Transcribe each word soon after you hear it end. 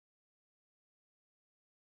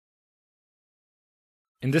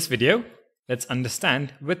In this video, let's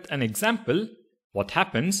understand with an example what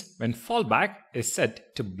happens when fallback is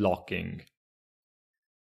set to blocking.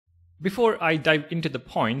 Before I dive into the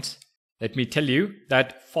points, let me tell you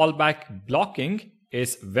that fallback blocking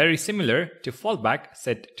is very similar to fallback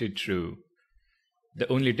set to true. The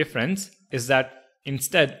only difference is that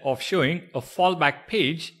instead of showing a fallback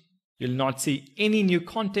page, you'll not see any new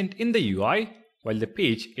content in the UI while the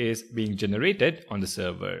page is being generated on the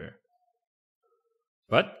server.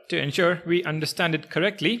 But to ensure we understand it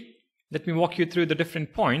correctly, let me walk you through the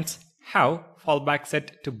different points how fallback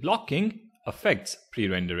set to blocking affects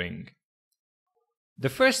pre-rendering. The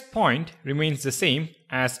first point remains the same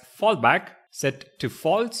as fallback set to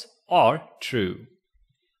false or true.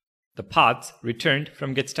 The paths returned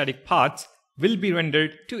from getStaticPaths will be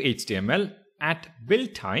rendered to HTML at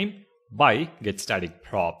build time by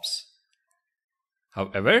getStaticProps.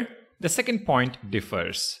 However, the second point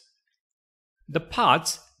differs. The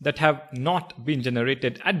paths that have not been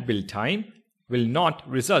generated at build time will not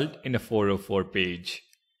result in a 404 page.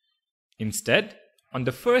 Instead, on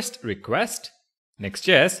the first request,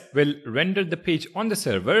 Next.js will render the page on the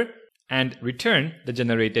server and return the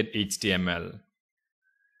generated HTML.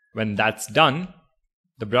 When that's done,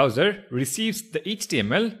 the browser receives the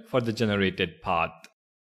HTML for the generated path.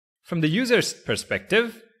 From the user's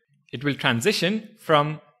perspective, it will transition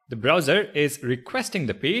from the browser is requesting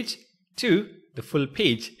the page to the full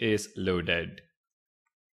page is loaded.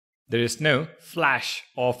 There is no flash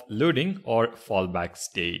of loading or fallback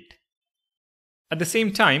state. At the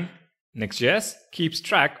same time, Next.js keeps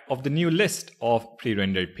track of the new list of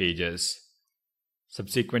pre-rendered pages.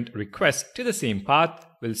 Subsequent requests to the same path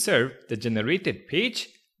will serve the generated page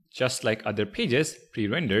just like other pages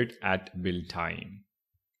pre-rendered at build time.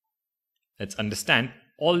 Let's understand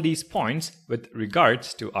all these points with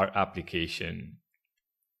regards to our application.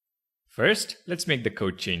 First, let's make the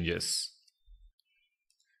code changes.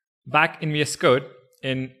 Back in VS Code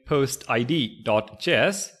in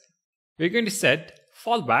postid.js, we're going to set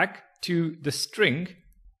fallback to the string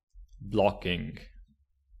blocking.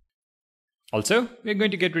 Also, we're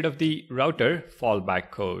going to get rid of the router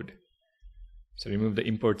fallback code. So remove the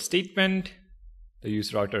import statement, the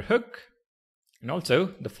useRouter hook, and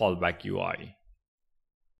also the fallback UI.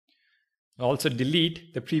 Also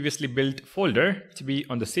delete the previously built folder to be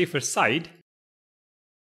on the safer side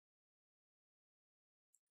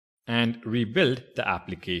and rebuild the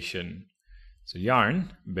application. So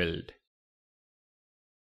yarn build.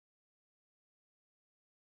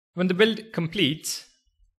 When the build completes,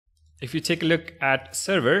 if you take a look at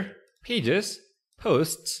server, pages,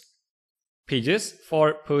 posts, pages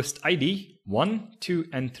for post ID 1, 2,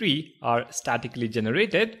 and 3 are statically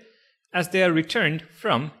generated as they are returned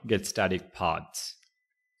from getStaticPaths.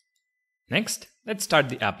 Next, let's start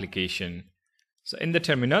the application. So in the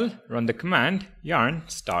terminal, run the command yarn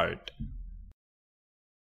start.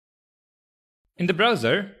 In the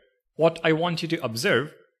browser, what I want you to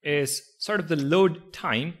observe is sort of the load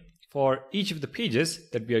time for each of the pages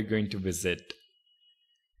that we are going to visit.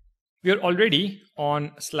 We are already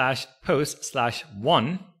on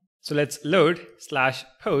 /post/1, so let's load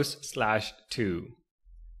 /post/2.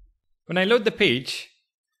 When I load the page,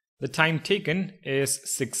 the time taken is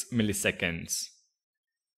 6 milliseconds.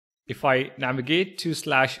 If I navigate to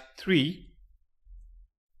 /3,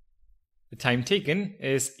 the time taken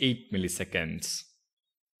is 8 milliseconds.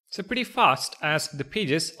 So pretty fast as the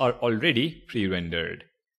pages are already pre-rendered.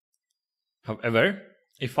 However,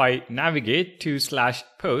 if I navigate to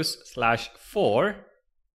 /post/4,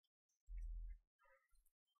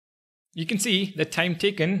 you can see the time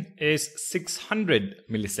taken is 600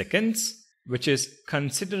 milliseconds, which is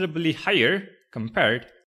considerably higher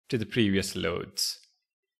compared to the previous loads.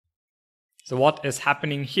 So what is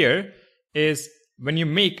happening here is when you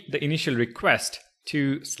make the initial request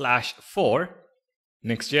to /4,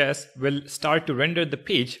 Next.js will start to render the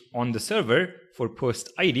page on the server for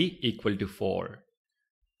post ID equal to 4.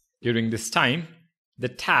 During this time, the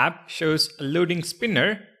tab shows a loading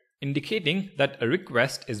spinner indicating that a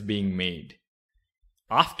request is being made.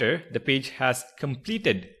 After the page has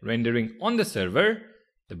completed rendering on the server,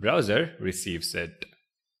 the browser receives it.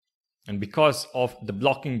 And because of the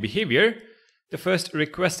blocking behavior, the first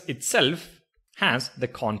request itself has the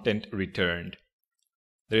content returned.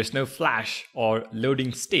 There is no flash or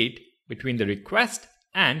loading state between the request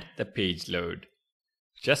and the page load.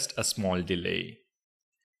 Just a small delay.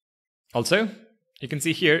 Also, you can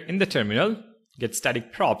see here in the terminal,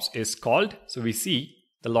 getStaticProps is called, so we see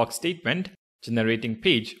the log statement generating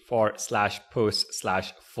page for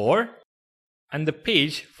 /post/4, and the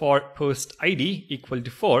page for post ID equal to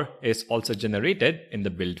 4 is also generated in the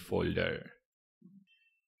build folder.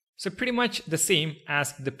 So pretty much the same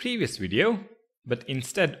as the previous video, but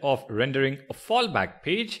instead of rendering a fallback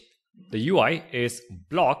page, the UI is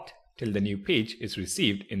blocked till the new page is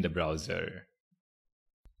received in the browser.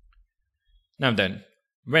 Now then,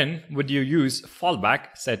 when would you use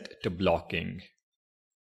fallback set to blocking?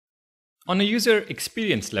 On a user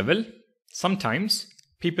experience level, sometimes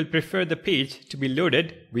people prefer the page to be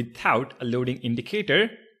loaded without a loading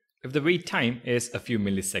indicator if the wait time is a few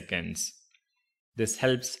milliseconds. This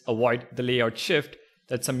helps avoid the layout shift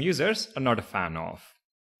that some users are not a fan of.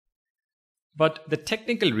 But the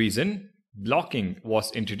technical reason blocking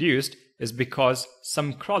was introduced is because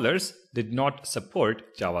some crawlers did not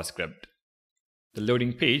support JavaScript. The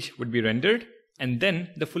loading page would be rendered and then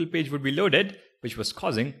the full page would be loaded, which was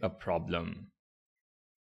causing a problem.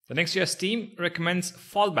 The Next.js team recommends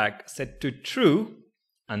fallback set to true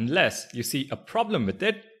unless you see a problem with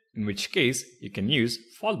it, in which case you can use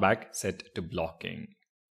fallback set to blocking.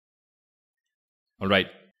 Alright,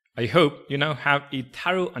 I hope you now have a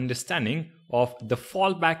thorough understanding of the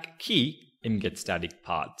fallback key in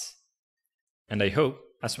getStaticPaths. And I hope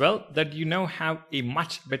as well that you now have a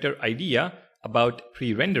much better idea about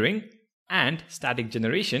pre-rendering and static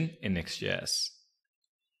generation in Next.js.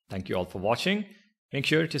 Thank you all for watching. Make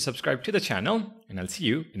sure to subscribe to the channel and I'll see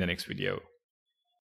you in the next video.